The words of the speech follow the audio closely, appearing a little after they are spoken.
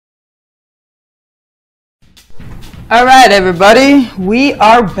Alright everybody, we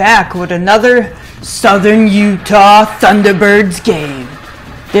are back with another Southern Utah Thunderbirds game.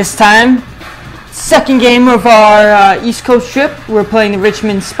 This time, second game of our East Coast trip. We're playing the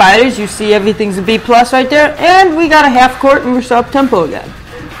Richmond Spiders. You see everything's a B+ right there. And we got a half court and we're still up tempo again.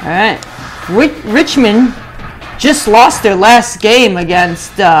 Alright, Richmond just lost their last game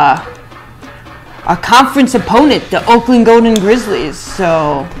against a conference opponent, the Oakland Golden Grizzlies.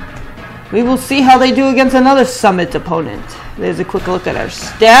 So we will see how they do against another Summit opponent. There's a quick look at our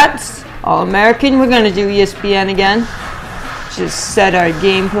stats. All-American. We're going to do ESPN again. Just set our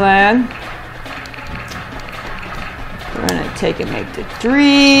game plan. We're going to take and make the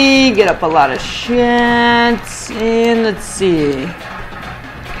three. Get up a lot of shots. And let's see.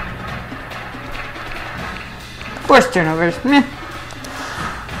 Forced turnovers. Meh.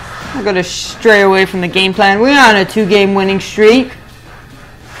 I'm going to stray away from the game plan. We're on a 2-game winning streak.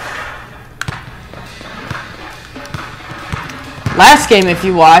 Last game, if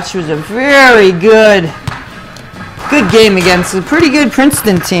you watched, was a very good game against a pretty good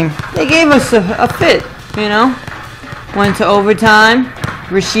Princeton team. They gave us a fit, you know. Went to overtime.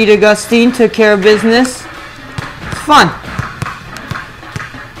 Rasheed Augustine took care of business. It's fun.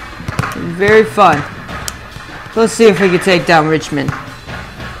 Very fun. Let's see if we can take down Richmond.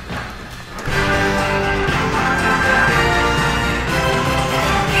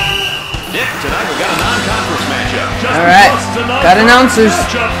 Alright, got announcers.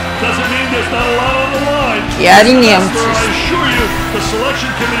 Doesn't mean there's not a lot on the line. Yeah, the announcers. I assure you, the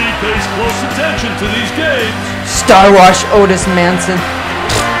selection committee pays close attention to these games. Star Wash Otis Manson.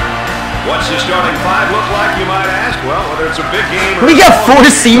 What's the starting five look like, you might ask? Well, whether it's a big game or we got 4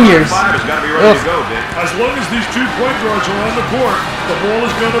 seniors. Five has got to be ready to go, Dick. As long as these 2 point guards are on the court, the ball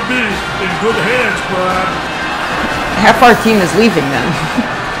is going to be in good hands, Brad. Half our team is leaving then.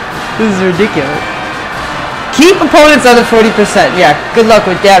 This is ridiculous. Keep opponents under 40%. Yeah, good luck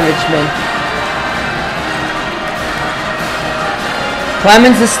with that, Richmond.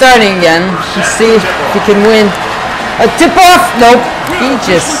 Clemens is starting again. Let's see if he can win. A tip-off? Nope. He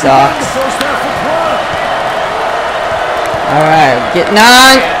just sucks. Alright, getting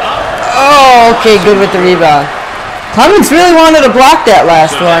on. Oh, okay, good with the rebound. Clemens really wanted to block that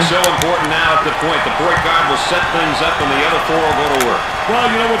last one. So important now at the point. The point guard will set things up and the other 4 will go to work. Well,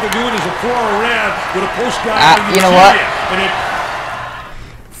 you know what they're doing is a 4 around with a post guard. You know what?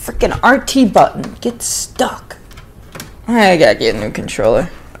 Freaking RT button gets stuck. I gotta get a new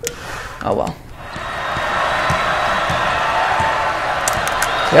controller. Oh well.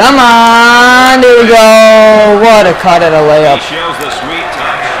 Come on, there we go. What a cut at a layup. He shows the sweet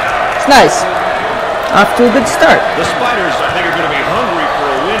touch. It's nice. Off to a good start. The Spiders, I think, are going to be hungry for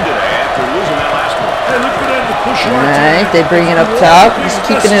a win today after losing that last one. Hey, look for them to push Alright, they bring it up top. He's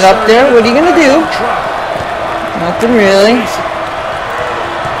keeping it up there. What are you going to do? Nothing really.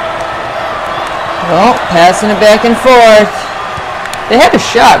 Well, passing it back and forth. They had a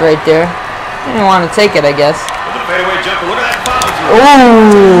shot right there. They didn't want to take it, I guess. With the fadeaway jumper, look at that foul.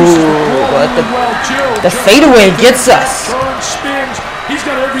 Ooh, but the fadeaway gets us. Spins. He's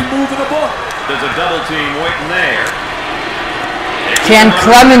got every move in the book. There's a double team waiting there. Can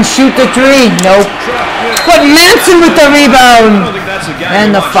Clemens shoot the 3? Nope. But Manson with the rebound.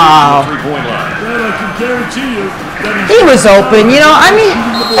 And the foul. He was open, you know. I mean,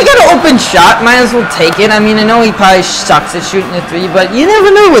 I got an open shot. Might as well take it. I mean, I know he probably sucks at shooting the 3, but you never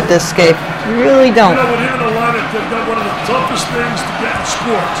know with this game. You really don't. You know, with him in the lineup, they've got one of the toughest things to get in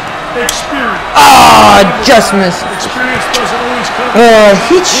sports. Experience. Oh, just missed. Experience doesn't always come.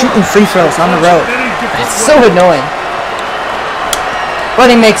 He's shooting free throws on the road. It's so annoying. But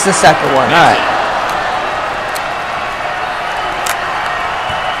he makes the second one. All right.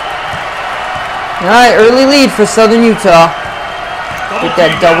 All right, early lead for Southern Utah. Get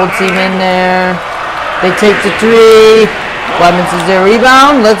that double team in there. They take the 3. Clemens is their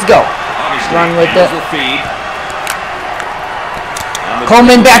rebound. Let's go. Run with it.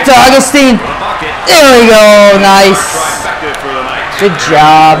 Coleman back to Augustine. There we go. Nice. Good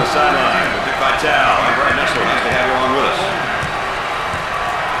job.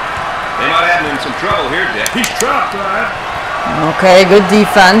 He's trapped, right? Okay, good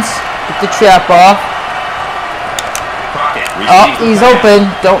defense. Get the trap off. Oh, he's open.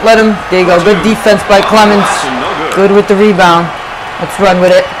 Don't let him. There you go. Good defense by Clemens. Good with the rebound. Let's run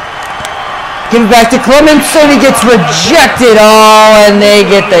with it. Give it back to Clemens, and he gets rejected. Oh, and they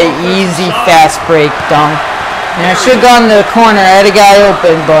get the easy fast break dunk. And I should have gone to the corner. I had a guy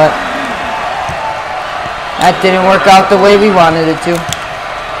open, but that didn't work out the way we wanted it to.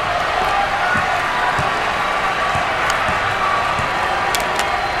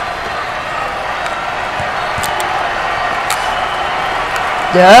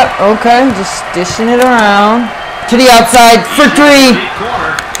 Yep, okay, just dishing it around. To the outside for 3.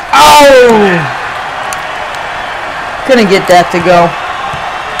 Oh! Couldn't get that to go.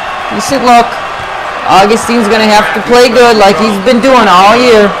 Decent look. Augustine's going to have to play good like he's been doing all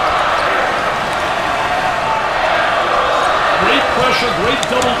year. Great pressure, great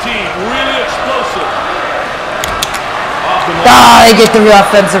double team. Really explosive. They get the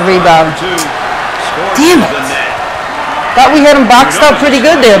offensive rebound. Damn it. Thought we had him boxed out pretty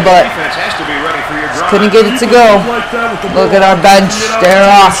good there, but couldn't get it to go. Look at our bench. They're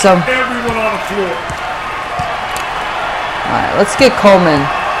awesome. Alright, let's get Coleman.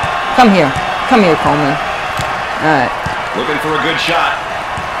 Come here. Come here, Coleman. Alright. Looking for a good shot.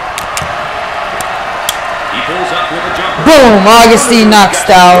 He pulls up with a jumper. Boom! Augustine knocks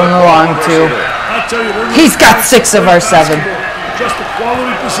down the long 2. He's got 6 of our 7. Just a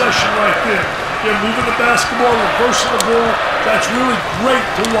quality possession right there. They're moving the basketball, reversing the ball. That's really great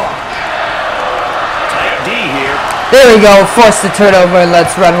to watch. Tight D here. There we go. Force the turnover and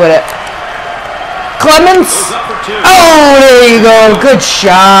let's run with it. Clemens. Oh, there you go. Good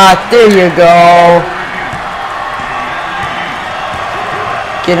shot. There you go.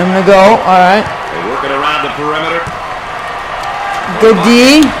 Get him to go. All right. They're working around the perimeter. Good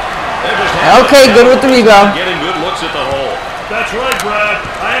D. Okay, good with the rebound. Getting good looks at the hole. That's right, Brad.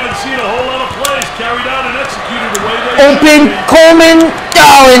 I haven't seen a whole lot of plays carried out and executed the way they Open, Coleman,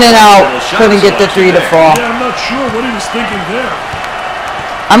 in and out. Couldn't get the 3 to fall. Yeah, I'm not sure what he was thinking there.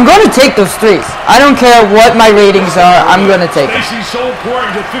 I'm going to take those 3s. I don't care what my ratings are. I'm going to take them. Spacing's so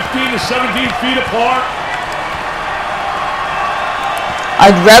important. Get 15 to 17 feet apart.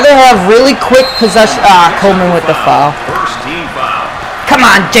 I'd rather have really quick possession. Coleman with the foul. First team foul. Come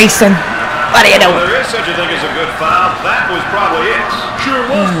on, Jason. What do you do? Well, there is such a thing as a good foul. That was probably it. Sure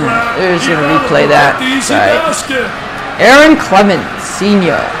was, Brad. There's going to replay that. Right. Aaron Clemens,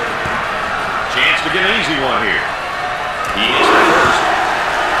 senior. Chance to get an easy one here. He is the first.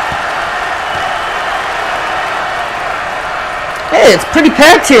 Hey, it's pretty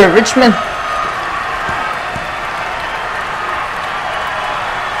packed here at Richmond.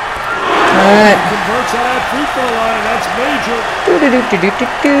 Alright. Converts on that free throw line, and that's major.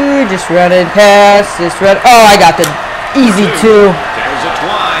 Just run it past. Just run. Oh, I got the easy 2.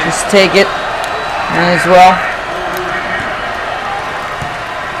 Just take it. Might as well.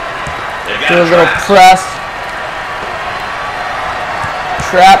 Do a little press.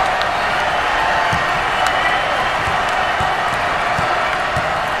 Trap.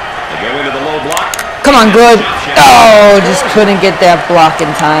 They go into the low block. Come on, good. Oh, just couldn't get that block in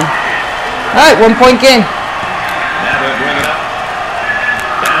time. All right, 1-point game. Now they'll bring it up.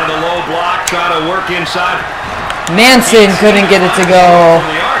 Down the low block, trying to work inside. Manson couldn't get it to go.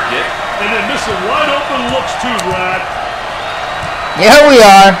 And then missing wide open looks too, Brad. Yeah, we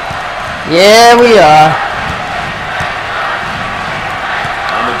are. Yeah, we are.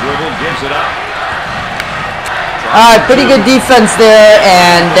 On the dribble, gives it up. All right, pretty good defense there,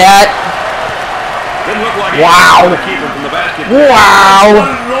 and that. Didn't look like Wow. From the basket. Wow.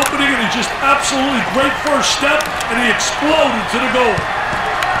 An opening, and he just absolutely great first step, and he exploded to the goal.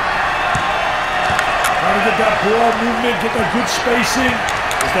 Trying to get that ball movement, get that good spacing.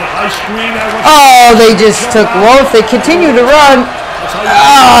 Is that high screen? Oh, they just took. Well, if they continue to run,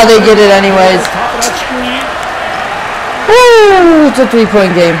 they get it anyways. Top of that screen. Woo! It's a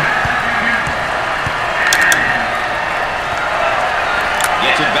 3-point game.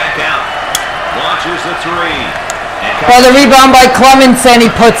 Gets it back out. Launches the 3. Well, the rebound by Clemens, and he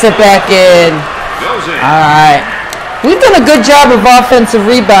puts it back in. Goes in. All right. We've done a good job of offensive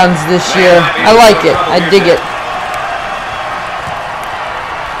rebounds this year. I like it. I dig it.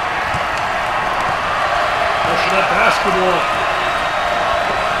 Pushing that basketball.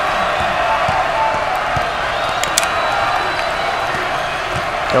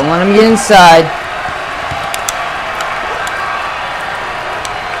 Don't let him get inside.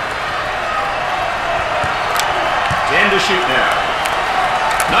 To shoot now.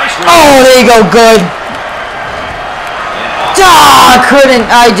 Nice. Oh, there you go. Good. Couldn't.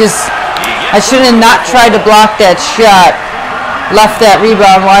 I should have not tried to block that shot. Left that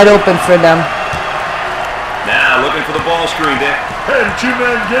rebound wide open for them. Now looking for the ball screen, Dick. Hey,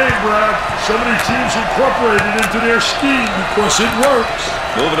 two-man game, Brad. So many teams incorporated into their scheme because it works.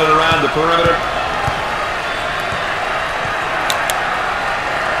 Moving it around the perimeter.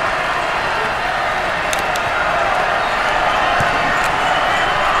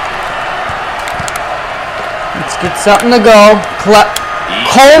 Let's get something to go.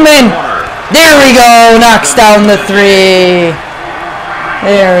 Coleman. There we go. Knocks down the 3.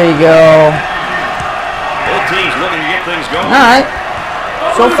 There we go. Both teams looking to get things going. All right.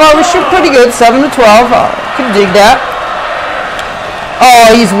 So far, we shoot pretty good. 7 to 12. Can dig that.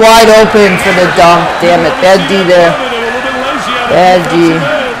 Oh, he's wide open for the dunk. Damn it. Bad D there. Bad D.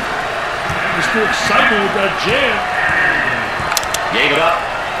 He's too excited with that jam. Gave it up.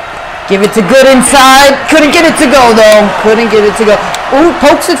 Give it to good inside. Couldn't get it to go, though. Couldn't get it to go. Ooh,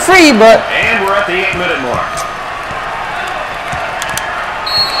 pokes it free, but... And we're at the 8-minute mark.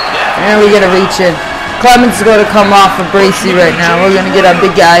 And we got to reach in. Clemens is going to come off of Bracey right now. We're going to get our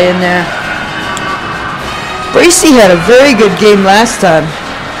big guy in there. Bracey had a very good game last time.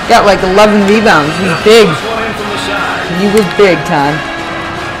 Got like 11 rebounds. He's big. He was big time.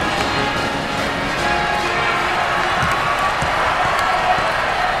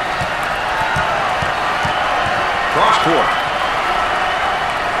 Cross court.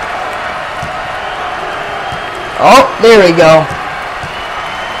 Oh, there we go.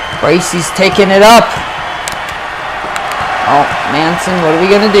 Bracey's taking it up. Oh, Manson, what are we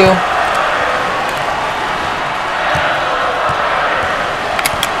going to do?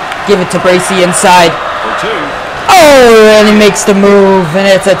 Give it to Bracey inside. For two. Oh, and he makes the move, and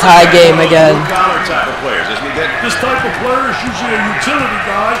it's a tie game again. This type of player is usually a utility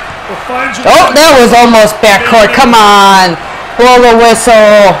guy, but finds a Oh, that was almost backcourt. Come on. Blow the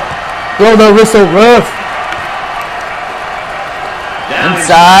whistle. Blow the whistle, roof.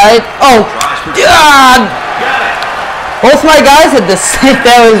 Inside. Oh, God. Both my guys had the same.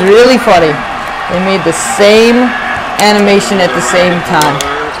 That was really funny. They made the same animation at the same time.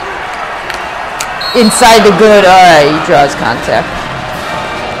 Inside the good. All right, he draws contact.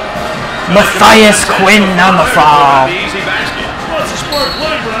 Matthias Quinn on the foul. Well, it's a smart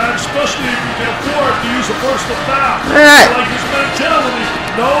play, Brad, especially if you can afford to use a personal foul. All right. Like his mentality,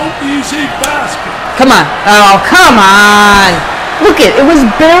 no easy basket. Come on. Oh, come on. Look it was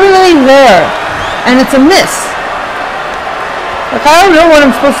barely there. And it's a miss. Like, I don't know what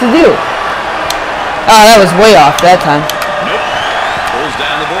I'm supposed to do. Oh, that was way off that time. Nope. Pulls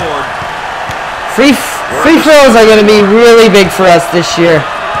down the board. Free throws are going to be really big for us this year.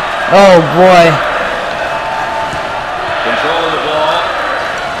 Oh, boy. Controlling the ball.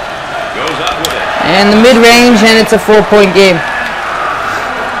 Goes up with it. And the mid-range, and it's a 4-point game.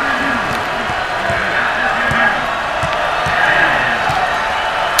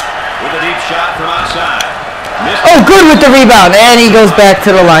 With a deep shot from outside. Oh, good with the rebound. And he goes back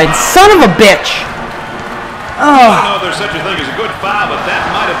to the line. Son of a bitch. I don't know if there's such a thing as a good foul, but that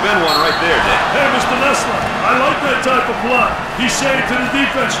might have been one right there, Dick. Hey, Mr. Nessler, I like that type of play. He's saying to the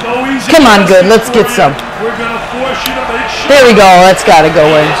defense, no easy. Come on, good. Let's get some. We're going to force you to make shots. There we go. That's got to go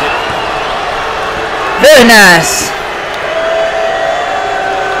in. Very nice.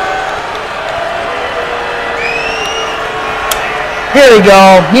 Here we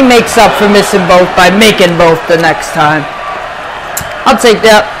go. He makes up for missing both by making both the next time. I'll take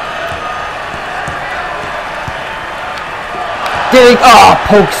that. There we go. Oh,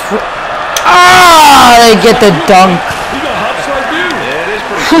 pokes. They get the dunk. He got hops like you. Yeah, it is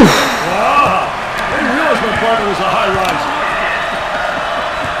pretty cool. Wow. I didn't realize my partner was a high riser.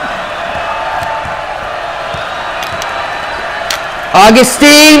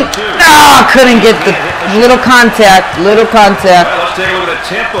 Augustine. Couldn't get the little contact. Little contact. Well, let's take a look at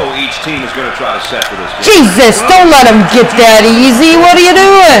the tempo each team is going to try to set for this game. Jesus, don't let him get that easy. What are you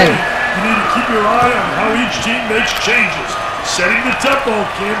doing? You need to keep your eye on how each team makes changes. Setting the tempo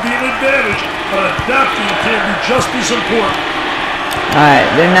can be an advantage, but adapting can be just as important. All right,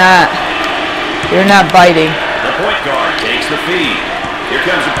 they're not biting. The point guard takes the feed. Here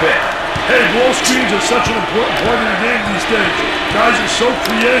comes a pick. Hey, ball screens are such an important part of the game these days. Guys are so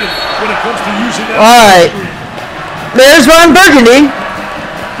creative when it comes to using that. All right, there's Ron Burgundy,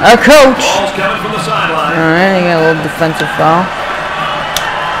 our coach. Ball's coming from the sideline. All right, he got a little defensive foul.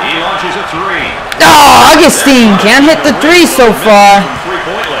 He launches a three. Oh, Augustine can't hit the three so far.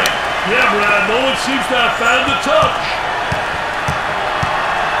 Three-point lane. Yeah, Brad, no one seems to have found the touch.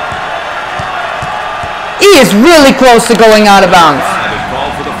 He is really close to going out of bounds. Five is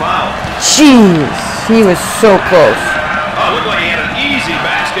called for the foul. Jeez, he was so close. Oh, looked like he had an easy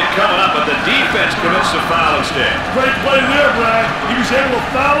basket coming up, but the defense commits the foul instead. Great play there, Brad. He was able to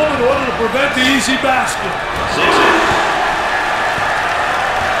foul him in order to prevent the easy basket. 6 in.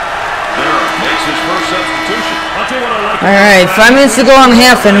 Makes his first substitution. I'll tell you what I like. All right, 5 minutes to go on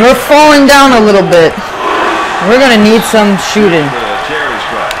half, and we're falling down a little bit. We're going to need some shooting.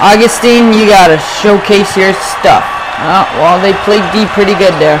 Augustine, you got to showcase your stuff. Oh, well, they played D pretty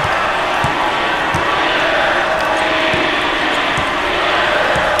good there.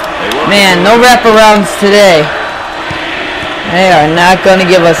 Man, no wraparounds today. They are not going to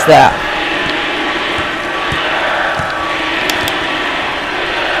give us that.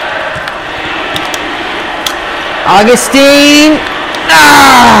 Augustine.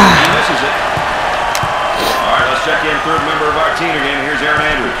 Ah! He misses it. All right, let's check in third member of our team again. Here's Aaron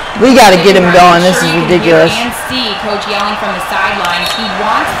Andrews. We got to get him going. This is ridiculous. And see Coach yelling from the sidelines. He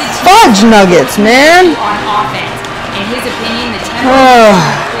wants the team Fudge nuggets, man. on offense. In his opinion, the tempo needs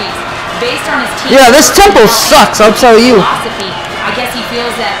to increase. Based on his team. Yeah, this tempo sucks, I'll tell you. Philosophy, I guess he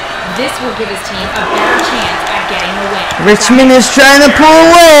feels that this will give his team a better chance at getting the win. Richmond is trying to pull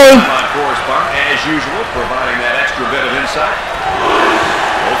away. As usual, providing that extra bit of insight.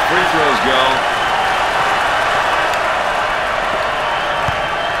 Both free throws go.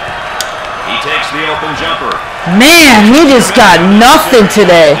 He takes the open jumper. Man, he just got nothing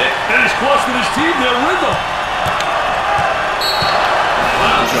today. And he's costing his team their rhythm.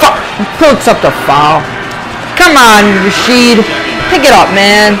 Fuck, he picks up the foul. Come on, Rasheed. Pick it up,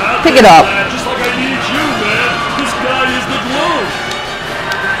 man. Pick it up. Just like I need you, man. This guy is the glue.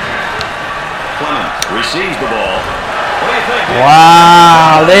 Clemens receives the ball. What do you think, Dave?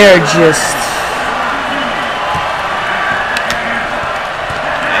 Wow, they're just...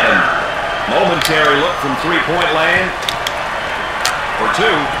 And a momentary look from three-point land. For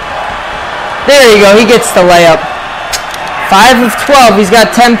two. There you go, he gets the layup. 5 of 12, he's got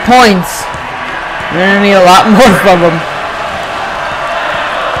 10 points. We're gonna need a lot more from him.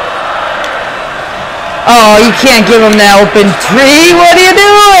 Oh, you can't give him that open three. What are you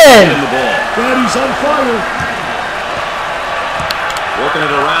doing? Daddy's on fire. Working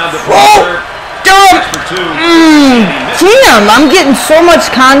it around the Oh, dumb. for two. Damn, I'm getting so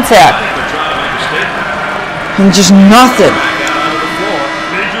much contact. They're trying to make a statement. And just nothing. Back out onto the floor.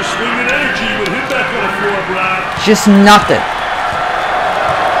 Major swing and energy with him back on the floor, Brad. Just nothing.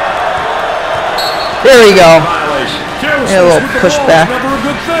 There we go. Violation. Carelessness Yeah, a little with the pushback. ball is never a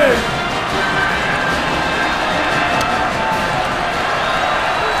good thing.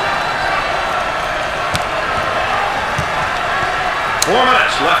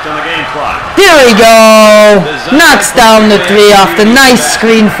 Left on the game clock. There we go. Knocks down the three off the nice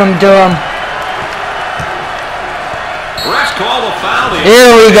screen from Durham. Refs call the foul.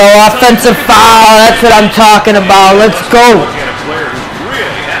 Here we go. Offensive foul. That's what I'm talking about. Let's go. Look at a player who's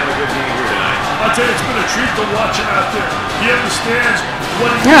really having a good game here tonight. I'll tell you, it's been a treat to watch him out there. He understands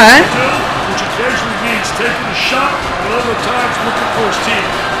what he All needs right. to do, which occasionally means taking a shot, and other times looking for his team.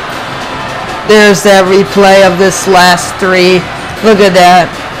 There's that replay of this last three. Look at that.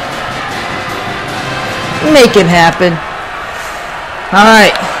 Make it happen. All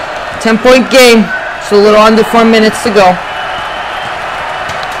right. 10-point game. So a little under 4 minutes to go.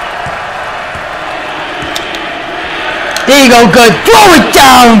 There you go. Good. Throw it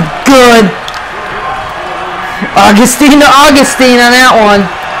down. Good. Augustine to Augustine on that one.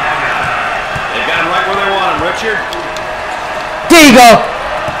 They've got him right where they want him, Richard. There you go.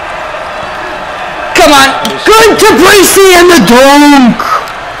 Come on. Good to Bracey and the dunk.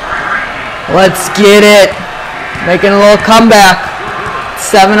 Let's get it. Making a little comeback.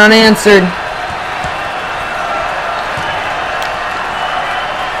 7 unanswered.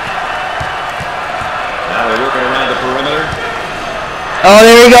 Now they're working around the perimeter. Oh,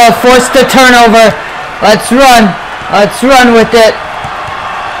 there we go. Forced the turnover. Let's run. Let's run with it.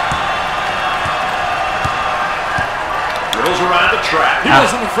 Dribbles around the trap. He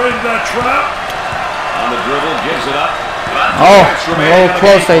wasn't afraid of that trap. On the dribble, gives it up. Oh, a little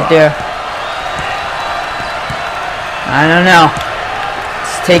close right there. I don't know.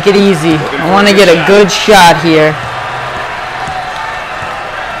 Let's take it easy. I want to get a good shot here.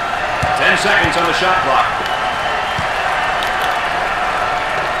 10 seconds on the shot clock.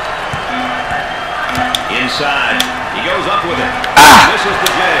 Inside. He goes up with it. This is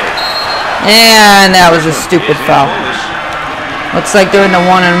the J. And that was a stupid foul. Looks like they're in the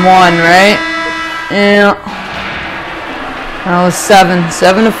 1-and-1, right? Yeah. That was 7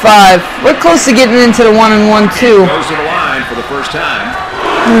 to 5. We're close to getting into the 1-and-1 too. Goes to the line for the first time.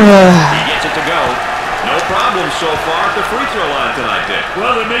 He gets it to go. No problem so far at the free throw line tonight, Dick.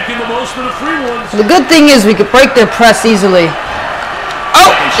 Well, they're making the most of the free ones. The good thing is we could break their press easily.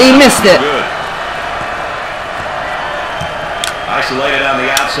 Oh, he missed it. Good. Isolated on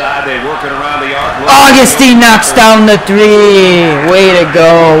the outside. They work it around the arc. Augustine knocks down the three. Way to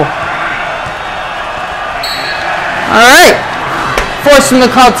go. All right. Forced him to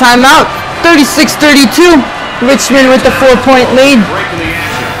call timeout. 36-32. Richmond with the 4-point lead. Breaking the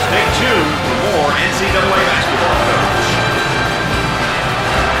action. Stay tuned for more NCAA basketball coverage.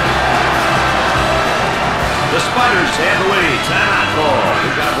 The Spiders have the lead. Timeout call.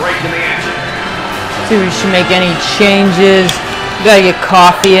 We've got a break in the action. See if we should make any changes. We gotta get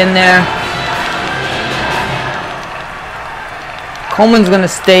coffee in there. Coleman's gonna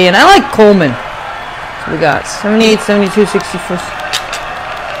stay in. I like Coleman. So we got 78, 72, 64.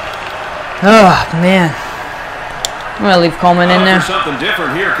 Oh, man. I'm going to leave Coleman in there. Something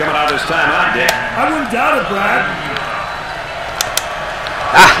different here coming out of this timeout, Dick. I wouldn't doubt it, Brad.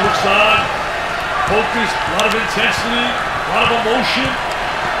 Looks on, focused, a lot of intensity, a lot of emotion.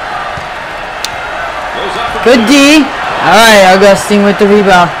 Goes up for Good D. All right, Augustine with the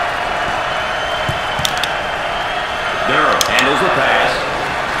rebound. Durham handles the pass.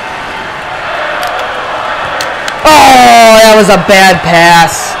 Oh, that was a bad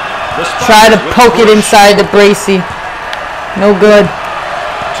pass. Try to poke it inside to Bracey. No good.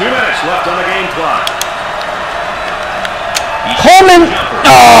 2 minutes left on the game clock. Coleman.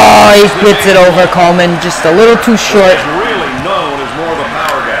 Oh, he gets it over Coleman. Just a little too short. He's really known as more of a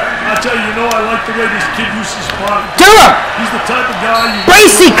power guy. I tell you, I like the way this kid uses his body. Durham. He's the type of guy you...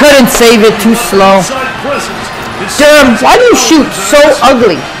 Bracey couldn't save it, too slow. Durham, why do you shoot so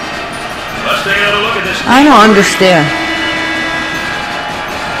ugly? Let's take another look at this. I don't understand.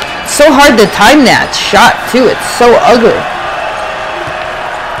 It's so hard to time that shot, too. It's so ugly.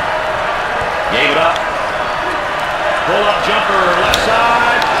 Gave it up. Pull-up jumper left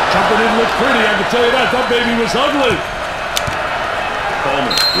side. Jumper didn't look pretty, I can tell you that. That baby was ugly.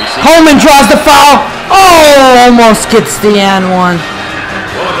 Coleman draws the foul. Oh, almost gets the and one.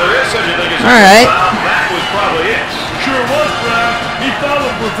 Well, if there is such a thing as a foul, that was probably it. Sure was, Brad. He fouled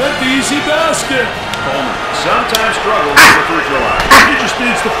to prevent the easy basket. Coleman sometimes struggles with the free throw line. He just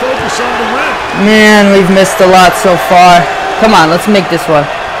needs to focus on the rim. Man, we've missed a lot so far. Come on, let's make this one.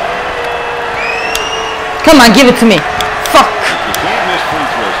 Come on, give it to me. Fuck. You can't miss free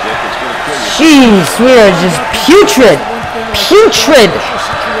throws, Dick. It's going to kill you. Jeez, we are just putrid. Putrid.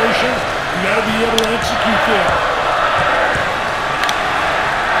 Situations, you got to be able to execute there.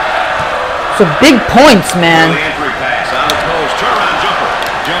 So big points, man. Early entry pass on the post. Turnaround jumper.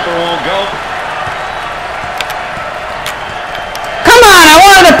 Jumper won't go. Come on, I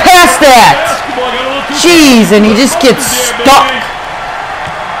wanted to pass that. Jeez, and he just gets stuck.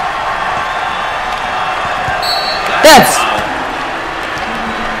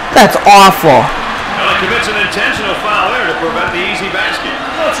 That's awful. He commits an intentional foul there to prevent the easy basket.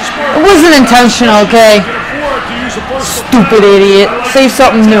 It wasn't intentional, okay? Stupid idiot. Say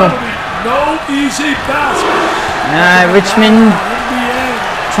something new. No easy basket. Alright, Richmond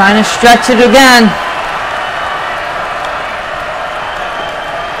trying to stretch it again.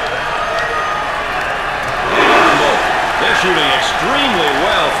 They're shooting extremely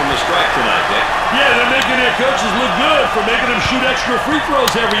well from the stripe tonight, Dick. Yeah, they're making their coaches look good for making them shoot extra free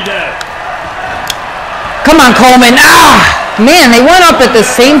throws every day. Come on, Coleman. Ah! Man, they went up at the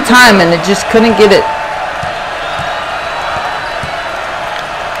same time and they just couldn't get it.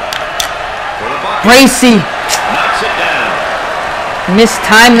 Bracey. Knocks it down.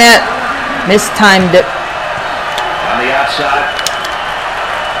 Mistimed that. Mistimed it. On the outside.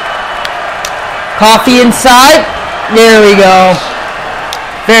 Coffee inside. There we go.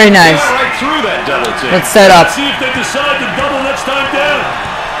 Very nice. Right through that double team. Let's set up. Let's see if they decide to double next time down.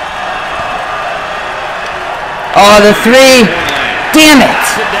 Oh, the three. Damn it.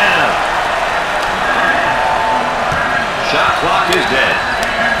 Shot clock is dead.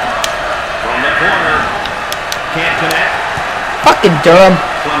 From the corner. Can't connect. Fucking Durham.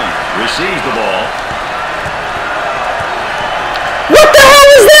 Fleming receives the ball. What the hell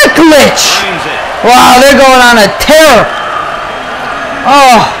is that glitch? Frames it. Wow, they're going on a tear.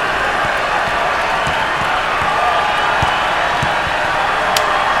 Oh.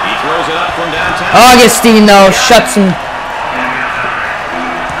 He throws it up from downtown. Augustine, though, shuts him.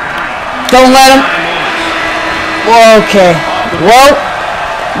 Don't let him. Okay. Well,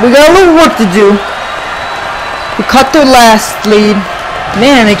 we got a little work to do. We cut their last lead.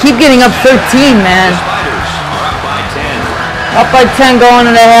 Man, they keep getting up 13, man. Spiders are up by 10. Up by 10 going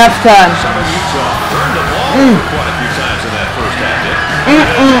into halftime. Southern Utah turned the ball over quite a few times in that first half.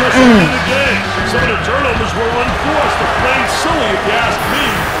 Some of the turnovers were unforced. They're playing silly, if you ask me.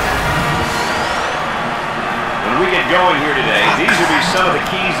 When we get going here today, these will be some of the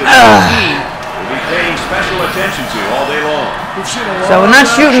keys that the team will be paying special attention to all day long. So we're not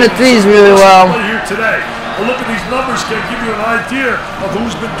shooting the threes really well. Here today. A look at these numbers can give you an idea of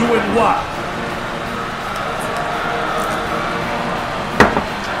who's been doing what.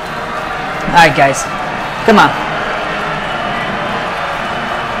 All right, guys. Come on.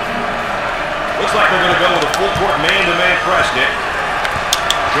 Looks like they're going to go with a full court man-to-man press, Nick.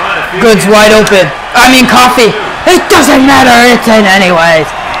 Good's wide open. I mean, Coffee. It doesn't matter. It's in anyways.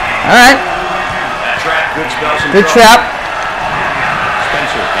 All right. That trap could spell some Good trouble. trap.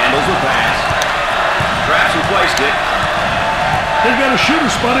 Spencer handles the pass. Traps in place, Dick. They've got a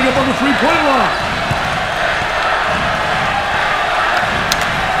shooter spotting up on the three-point line.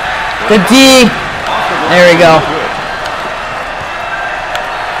 Good D. There we go.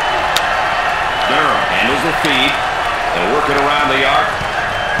 Durham handles the feed. They'll work it around the arc.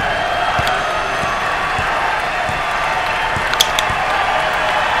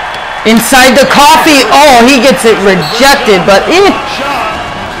 Inside the coffee. Oh, he gets it rejected, but he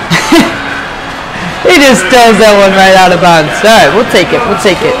just throws that one right out of bounds. All right, we'll take it. We'll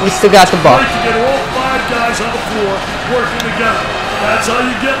take it. We still got the ball. To get all 5 guys on the floor working together. That's how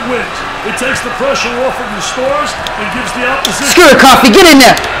you get wins. It takes the pressure off of your stars and gives the opposition. Screw it, coffee. Get in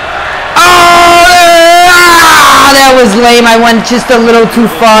there. Oh, that was lame. I went just a little too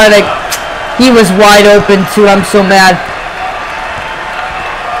far. Like, he was wide open too. I'm so mad.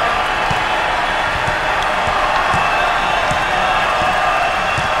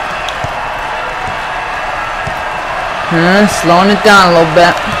 Slowing it down a little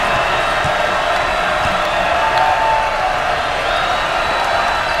bit.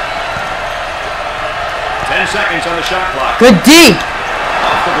 Seconds on the shot clock. Good D.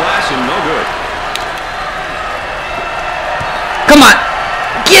 Off the glass and no good. Come on.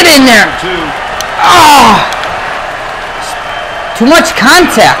 Get in there. Oh. Too much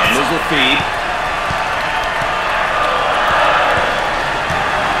contact. Handles the feed.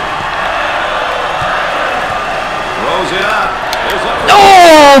 Throws it up.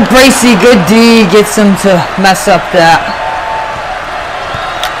 Oh, Gracie, good D. Gets him to mess up that.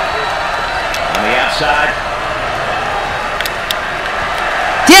 On the outside.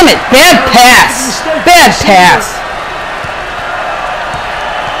 Damn it, bad pass. Bad pass.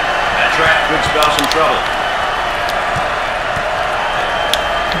 That trap could spell some trouble.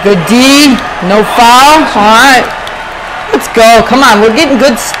 Good D. No foul. All right. Let's go. Come on, we're getting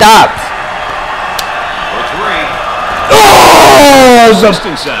good stops. For 3. Oh,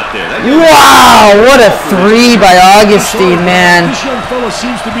 Resistance out there. wow, what a 3 by Augustine, man.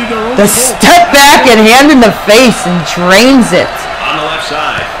 The step back and hand in the face and drains it. On the left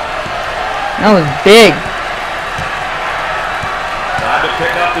side. That was big. Time to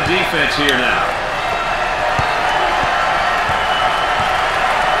pick up the defense here now.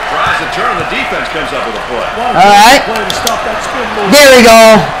 Tries to turn, the defense comes up with a play. All right. There we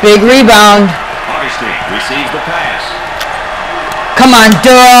go. Big rebound. Augustine receives the pass. Come on,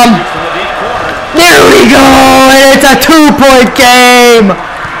 Durham. From the deep corner. There we go. And it's a 2-point game.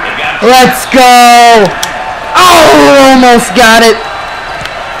 Let's go. Oh, almost got it.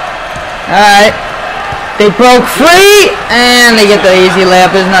 All right. They broke free, and they get the easy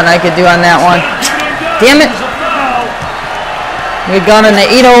layup. There's nothing I could do on that one. Damn it. We've gone on an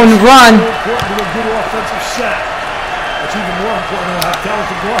 8-0 run. Yeah,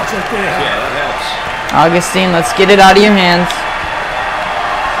 that helps. Augustine, let's get it out of your hands.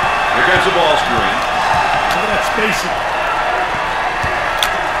 Here comes the ball screen. Look at that spacing.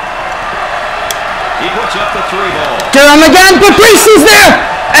 He puts up the 3 ball. Durham again, but Bracey's there,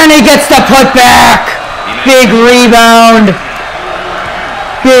 and he gets the putback. Big rebound.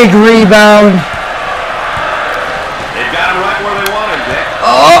 Big rebound. They've got him right where they wanted, Dick.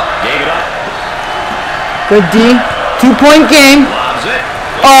 Oh. Gave it up. Good D. 2-point game. Lobs it.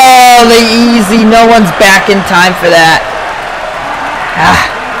 Oh, the easy. No one's back in time for that.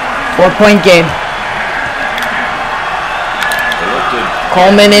 4-point game.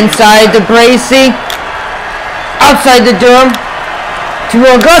 Coleman inside to Bracey. Outside to Durham. To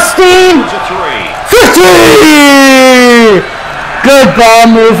Augustine. 50! Good ball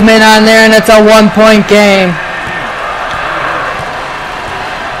movement on there, and it's a 1-point game.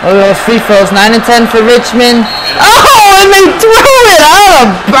 Look at those free throws. 9 and 10 for Richmond. Oh, and they threw it out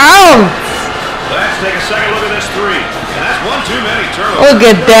of bounds. Let's take a second look at this 3. And that's one too many turnovers. Look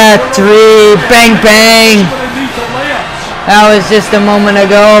at that 3. Bang, bang. That was just a moment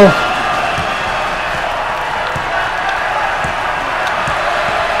ago.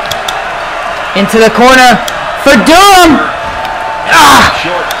 Into the corner for Durham.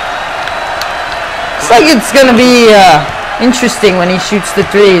 Looks like it's going to be interesting when he shoots the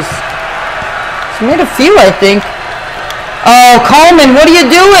threes. He's made a few, I think. Oh, Coleman, what are you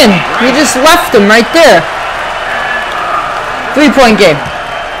doing? You just left him right there. 3-point game.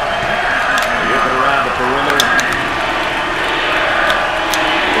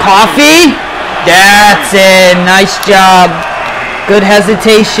 Coffee. That's it. Nice job. Good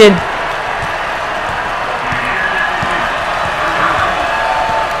hesitation.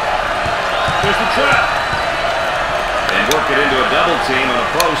 There's the trap. And work it into a double team on a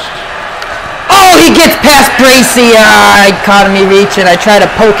post. Oh, he gets past Bracey. I caught me reaching. I tried to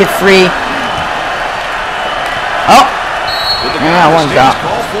poke it free. Oh. Yeah, one's out.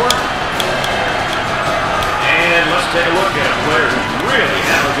 And let's take a look at a player who's really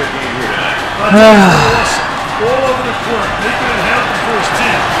having a good game here. all over the court, making it happen for his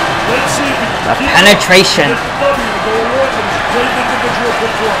team. Let's see if he can keep penetration. get the W to go along with his great individual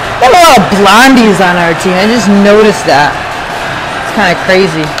performance. Got a lot of blondies on our team. I just noticed that. It's kind of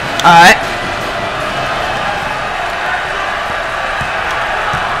crazy. All right.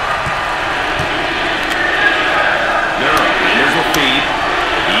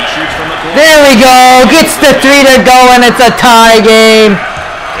 There we go. Gets the 3 to go, and it's a tie game.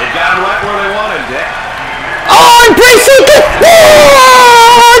 They got him right where they wanted, Dick. Oh, and Princeton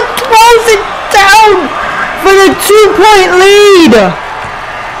throws it down for the 2-point lead.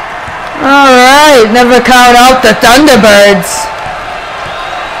 All right, never count out the Thunderbirds.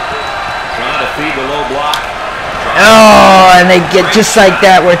 Trying to feed the low block. Oh, and they get just like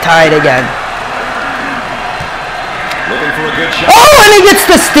that. We're tied again. Looking for a good shot. Oh, and he gets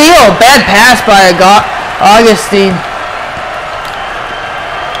the steal. Bad pass by Augustine.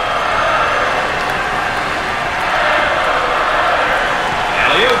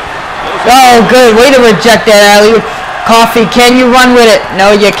 Oh, good. Way to reject that alley-oop. Coffee, can you run with it?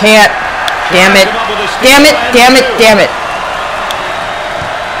 No, you can't. Damn it. Damn it, damn it, damn it.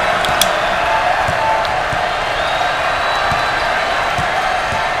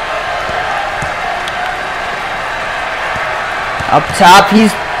 Up top,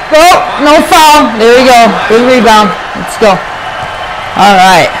 he's... Oh, no foul. There we go. Good rebound. Let's go. All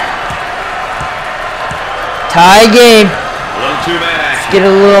right. Tie game. Let's get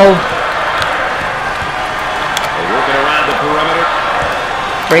a little... They're working around the perimeter.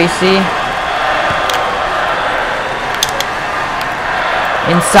 Tracy.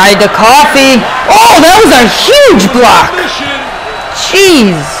 Inside the Coffee. Oh, that was a huge block.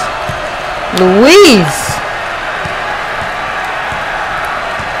 Jeez. Louise.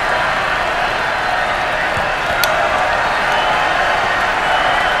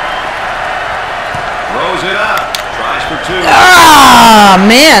 Throws it up. Tries for 2. Ah,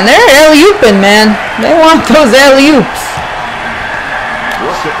 man, they're alley-ooping, man. They want those alley-oops.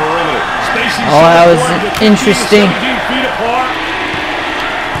 Work the perimeter. Oh, that was interesting. 17 feet apart.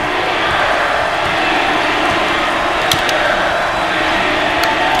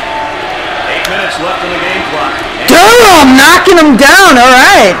 Left in the game clock. Durham knocking him down. All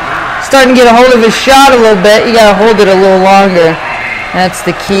right. Starting to get a hold of his shot a little bit. You got to hold it a little longer. That's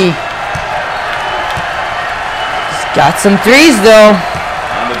the key. He's got some threes, though.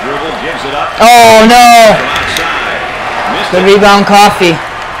 On the dribble, gives it up. Oh, no. The rebound, Coffee.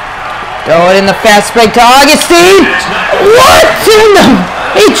 Throw it in the fast break to Augustine. What in the...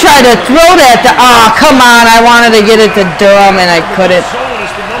 He tried to throw that to... Ah, come on. I wanted to get it to Durham, and I couldn't.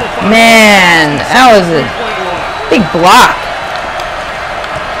 Man, that was a big block.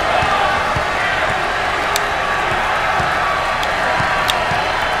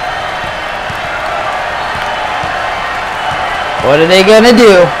 What are they gonna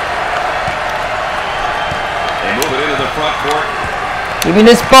do? They move it into the front court. Give me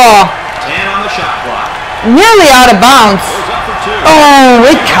this ball. 10 on the shot clock. Nearly out of bounds. Goes up for 2. Oh,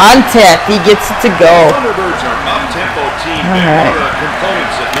 with contact, he gets it to go. Thunderbirds are up-tempo team. All They're right. one of the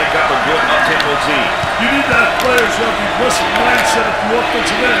components that make up a good up-tempo team. You need to have players who have the aggressive mindset at the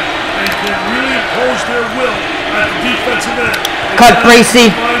offensive end and can really impose their will at the defensive end. Cut, Bracey.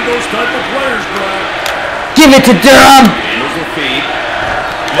 Find those type of players, Brad. Give it to Durham. Here's the feed.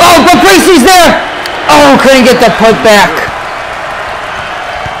 Oh, but Bracey's there. Oh, couldn't get the putback.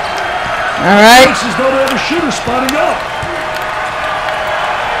 All right. Looks as though they have a shooter spotting up.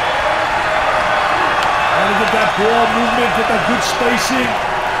 Trying to get that ball movement, get that good spacing.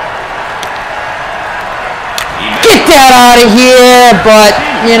 Get that out of here. But,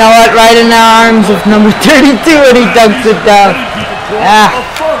 you know what? Right in the arms of number 32, and he dunks it down. Ah. Up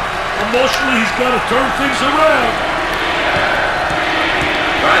front. Emotionally, he's got to turn things around.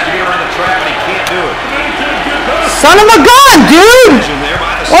 Tries to get around the trap, but he can't do it. Son of a gun, dude.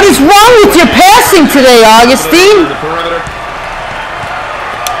 What is wrong with your passing today, Augustine? The perimeter.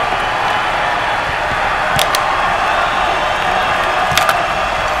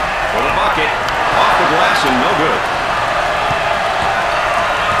 For the bucket. Off the glass and no good.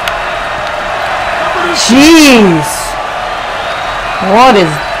 Jeez. What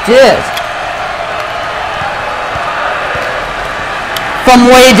is this? From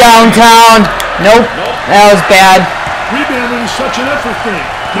way downtown. Nope. That was bad. Rebounding is such an effort thing.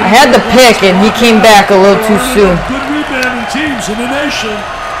 I had the pick, and he came back a little too soon. Good rebounding teams in the nation.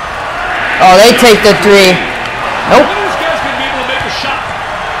 Oh, they take the 3. Nope. These guys can be able to make a shot.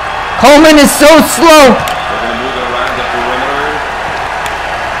 Coleman is so slow. They're going to move it around the perimeter.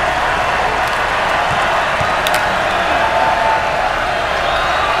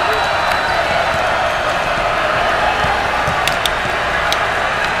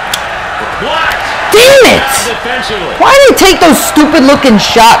 Blocked. Damn it! Defensively. Why do they take those stupid looking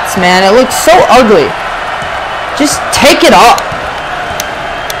shots, man? It looks so ugly. Just take it up.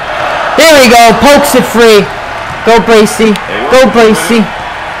 There we go. Pokes it free. Go Bracey. Go Bracey.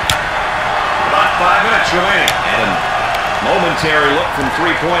 About 5 minutes remaining. And a momentary look from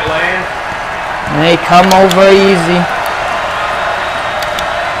three-point land. They come over easy.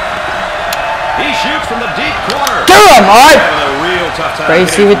 He shoots from the deep corner. Durham, all right. Having a real tough time.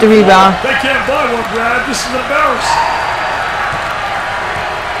 Bracey with the rebound. They can't buy one, Brad. This is embarrassing.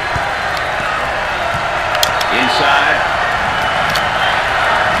 Inside.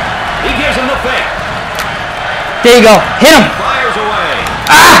 He gives him the fake. There you go. Hit him. Fires away.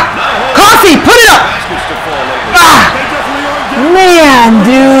 Coffee, put it up. Baskets to fall lately. They definitely aren't getting Man,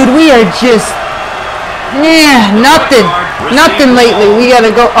 dude, we are just, nothing lately. We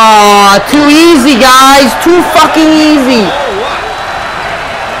gotta go. Too easy, guys. Too fucking easy. Oh, what?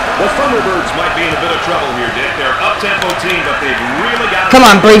 The Thunderbirds might be in a bit of trouble here, Dick. They're an up-tempo team, but they've really got to Come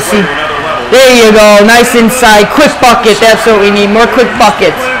on, play Bracey. to another level. There you go. Nice inside. Quick bucket. That's what we need. More quick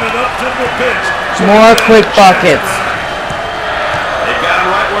buckets. playing an up-tempo pitch. More quick buckets. They've got him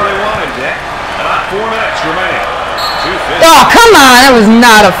right where they want him, Dick. About 4 minutes remaining. 2:50. Oh, come on. That was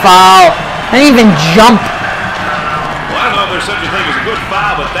not a foul. I didn't even jump. Well, I don't know if there's such a thing as a good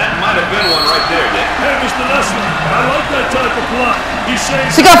foul, but that might have been one right there, Dick. Hey, Mr. Nestle, I like that type of block. He's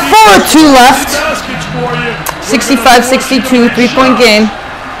saying So we got 4 or 2 left. baskets for you. 65-62, 3-point game.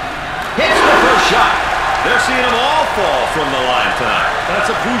 Hits the first shot. They're seeing them all fall from the line tonight.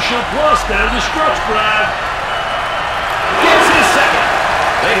 That's a crucial plus down the stretch, Brad. Gets his second.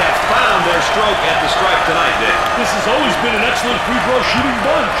 They have found their stroke at the stripe tonight, Dick. This has always been an excellent free throw shooting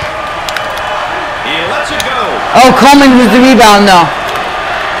bunch. He lets it go. Oh, Coleman with the rebound, though.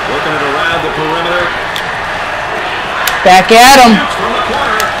 Working it around the perimeter. Back at him. Shoots from the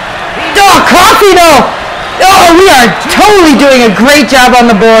corner. Oh, Coffee, though. Oh, we are totally doing a great job on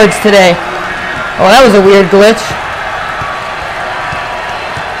the boards today. Oh, that was a weird glitch.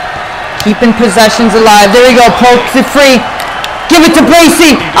 Keeping possessions alive. There we go. Pokes it free. Give it to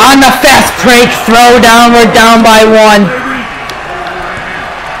Bracey. On the fast break. Throw down. We're down by 1.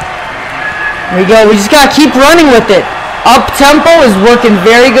 There we go. We just got to keep running with it. Up tempo is working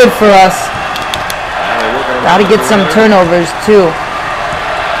very good for us. Got to get some turnovers, too.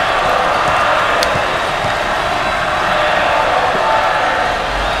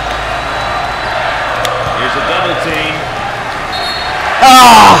 Here's a double team.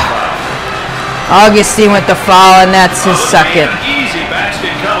 Augustine with the foul, and that's his second. Easy basket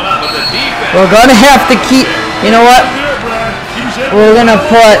coming up with the defense. We're gonna have to keep. You know what? We're gonna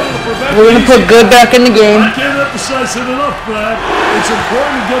put Good back in the game. I can't emphasize it enough, Brad. It's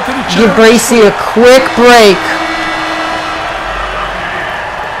important to get to the Give Bracey a quick break,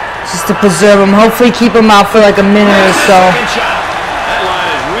 just to preserve him. Hopefully, keep him out for like a minute or so. Second shot. That line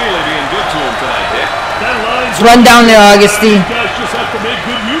is really being good to him tonight, Dick. Let's run down there, Augustine. You guys just have to make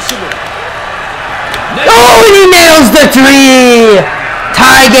good use of it. Oh, and he nails the 3.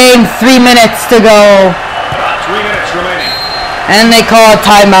 Tie game. 3 minutes to go. About 3 minutes remaining. And they call a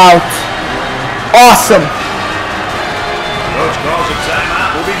timeout. Awesome. Coach calls a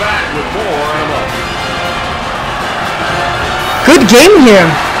timeout. We'll be back with more in a moment. Good game here.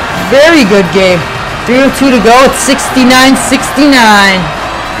 Very good game. 3:02 to go. It's 69-69.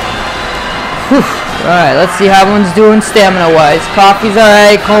 Whew. All right, let's see how everyone's doing stamina-wise. Coffee's all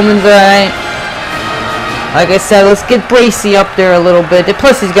right. Coleman's all right. Like I said, let's get Bracey up there a little bit.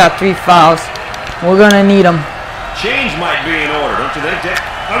 Plus, he's got 3 fouls. We're going to need him. Change might be in order, don't you think, Dick?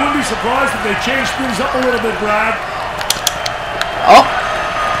 I wouldn't be surprised if they changed things up a little bit, Brad. Oh.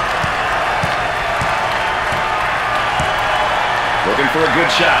 Looking for a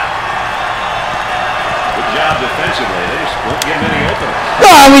good shot. Good job defensively. They just won't get many openings.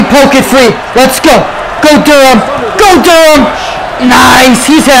 Oh, we poke it free. Let's go. Go Durham. Go Durham. Nice.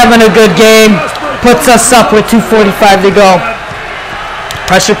 He's having a good game. Puts us up with 2:45 to go.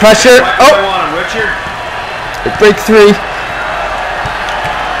 Pressure, pressure. Oh. Richard. Break 3.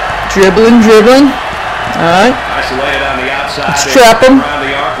 Dribbling. All right. Isolated on the outside. Let's trap him. Around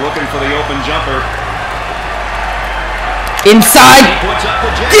the arc, looking for the open jumper. Inside. He puts up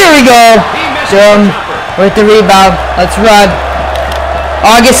the jump. There we go. He misses Durham the jumper. with the rebound. Let's run.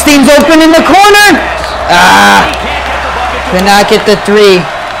 Augustine's open in the corner. He can't get the bucket to Could not get the 3.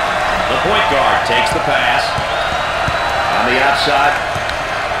 The point guard takes the pass. On the outside.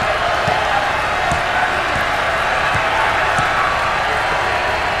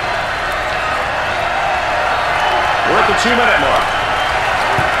 We're at the 2-minute mark.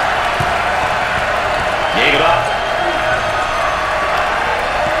 Gave it up.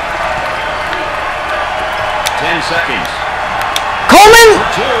 10 seconds. Coleman!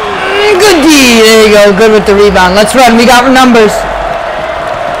 Good D. There you go. Good with the rebound. Let's run. We got numbers.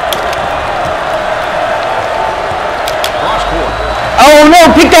 Cross court. Oh, no.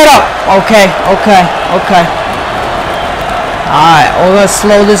 Pick that up. Okay. All right. We're going to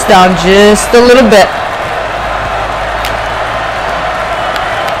slow this down just a little bit.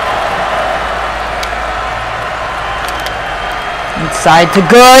 Inside to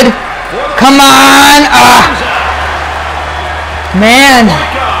good. Come on. Man.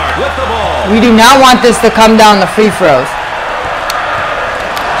 We do not want this to come down the free throws.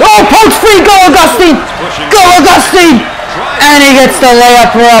 Oh, poach free. Go, Augustine. Go, Augustine. And he gets the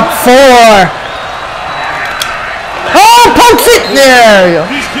layup. We're up 4. Oh, pokes it. There you go.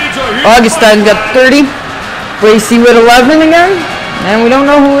 Augustine got 30. Bracey with 11 again. And we don't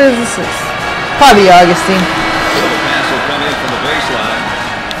know who this is. Probably Augustine.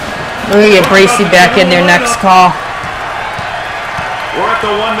 We're going to get Bracey back in their next call. We're at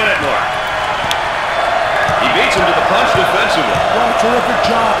the 1 minute mark. He beats him to the punch defensively. Well, terrific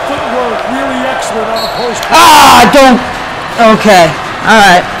job. Footwork really excellent on a post. Don't. Okay. All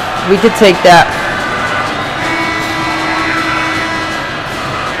right. We could take that.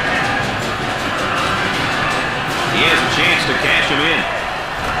 He has a chance to cash him in.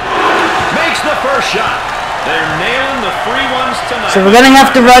 Makes the first shot. They're nailing the free ones tonight. So we're going to have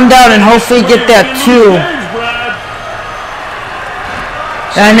to run down and hopefully get that 2.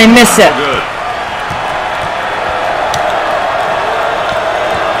 And they miss it. Good.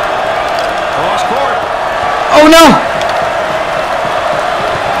 Cross court. Oh, no.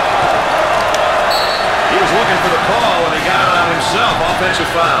 He was looking for the call and he got it on himself. Offensive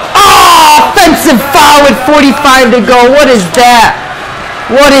foul. Oh, offensive foul with 45 to go. What is that?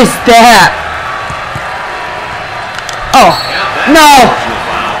 What is that? Oh, no.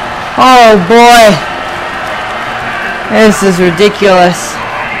 Oh, boy. This is ridiculous.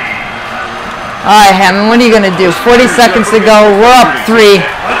 All right, Hammond, what are you going to do? 40 seconds to go. We're up 3.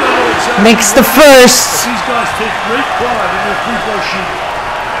 Makes the first. These guys take great pride in their free throw shooting.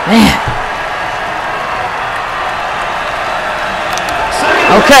 Man.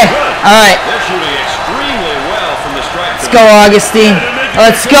 Okay. All right. They're shooting extremely well from the strike. Let's go, Augustine.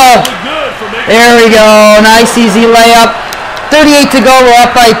 Let's go. There we go. Nice, easy layup. 38 to go. We're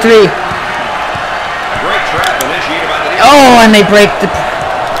up by 3. Great trap initiated by the Oh, and they break the...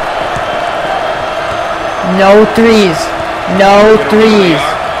 No threes. No threes.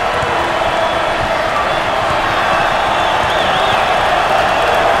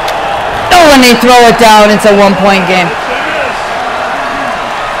 Oh, and they throw it down. It's a 1-point game.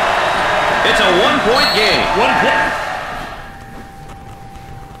 It's a 1-point game. 1 point.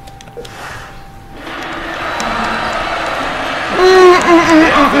 The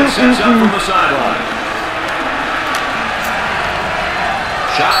offense sets up from the sideline.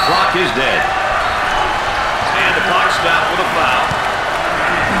 Shot clock is dead. And the clock stopped with a foul.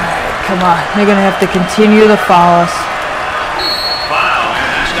 Come on. They're going to have to continue to foul us. Foul,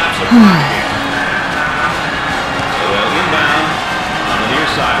 and that stops the clock here. So they'll inbound on the near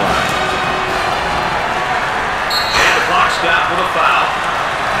sideline. And the clock stopped with a foul.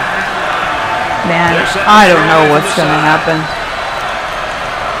 Man, I don't know what's going to happen.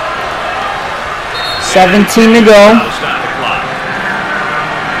 17 to go. Stop the clock.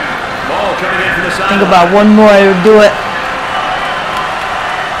 Ball coming in from the sideline. Think about one more. I would do it.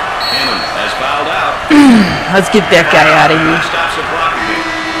 Hammond has fouled out. Let's get that guy out of here. Stops the clock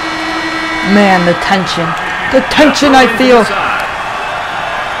again. Man, the tension. The tension I feel.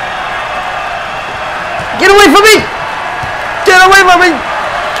 Get away from me! Get away from me!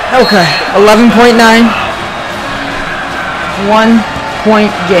 Okay, 11.9.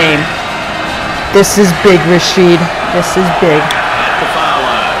 1-point game. This is big, Rasheed. This is big. At the foul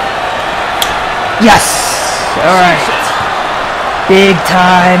line. Yes! Alright. Big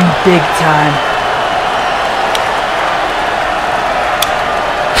time, big time.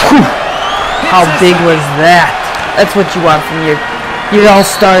 Whew. How big was that? That's what you want from your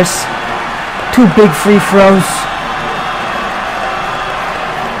all-stars. 2 big free throws.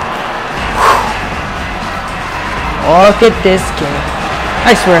 Whew. Look at this game.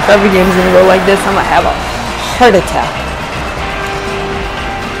 I swear, if every game is going to go like this, I'm going to have a heart attack.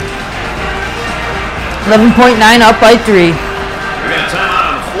 11.9 up by 3. We got a timeout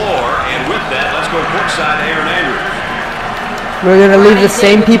on the floor, and with that, let's go courtside to Aaron Andrews. We're going to leave the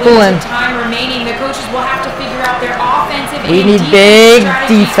same people in. Time remaining, the coaches will have to figure out their offensive We and need big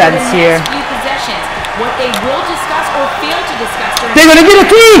strategies for defense the here. next few possessions. What they will discuss or fail to discuss during They're going to get a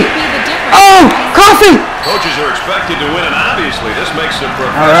 3! will be the difference. Oh, Coffee! Coaches are expected to win, and obviously this makes the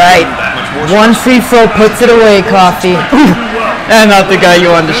profession All right. that much more One free throw puts it away, Coffee. And not the guy you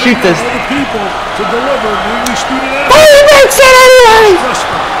wanted to shoot this. Other people to deliver, mainly student Oh, he makes it anyway!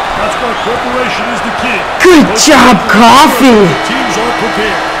 That's why preparation is the key. Good job, Coffee. Teams are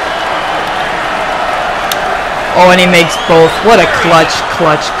prepared. Oh, and he makes both. What a clutch,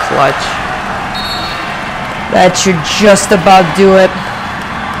 clutch, clutch. That should just about do it.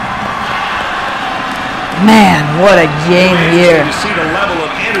 Man, what a game here. To see the level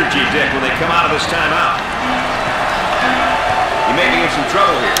of energy, Dick, when they come out of this timeout. You may be in some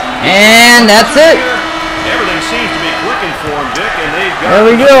trouble here. And that's it. Everything seems to be clicking for him, Dick, and they've got. There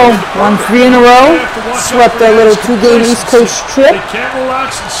we go. Won 3 in a row. Swept their little 2-game East Coast trip. They can't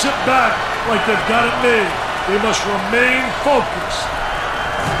relax and sit back like they've got it made. They must remain focused.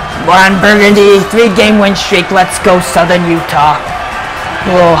 Ron Burgundy, 3-game win streak. Let's go, Southern Utah.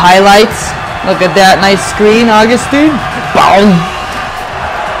 Little highlights. Look at that nice screen, Augustine. Boom.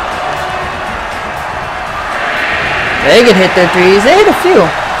 They could hit their threes. They hit a few.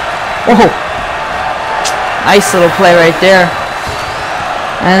 Whoa. Nice little play right there.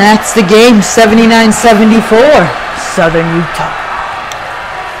 And that's the game, 79-74. Southern Utah.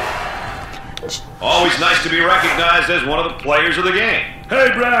 Always nice to be recognized as one of the players of the game. Hey,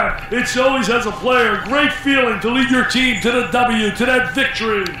 Brad, it's always as a player, great feeling to lead your team to the W, to that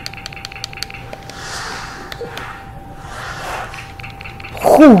victory.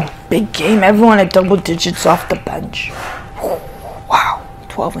 Whew, big game. Everyone at double digits off the bench. Whew, wow,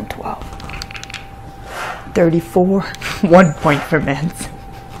 12 and 12. 34, 1 point per man.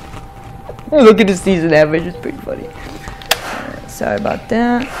 Look at the season average, it's pretty funny. Sorry about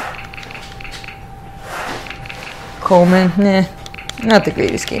that. Coleman, nah, not the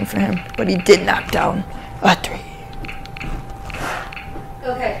greatest game for him, but he did knock down a 3.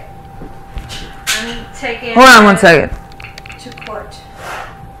 Okay. I'm taking. Hold on 1 second. To court.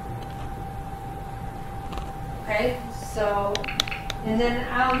 Okay, so, and then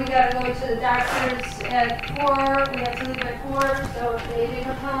we gotta go to the doctors at 4. We have to leave at 4. So if they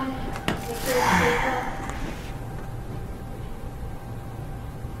didn't come, the third.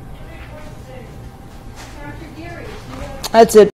 That's it.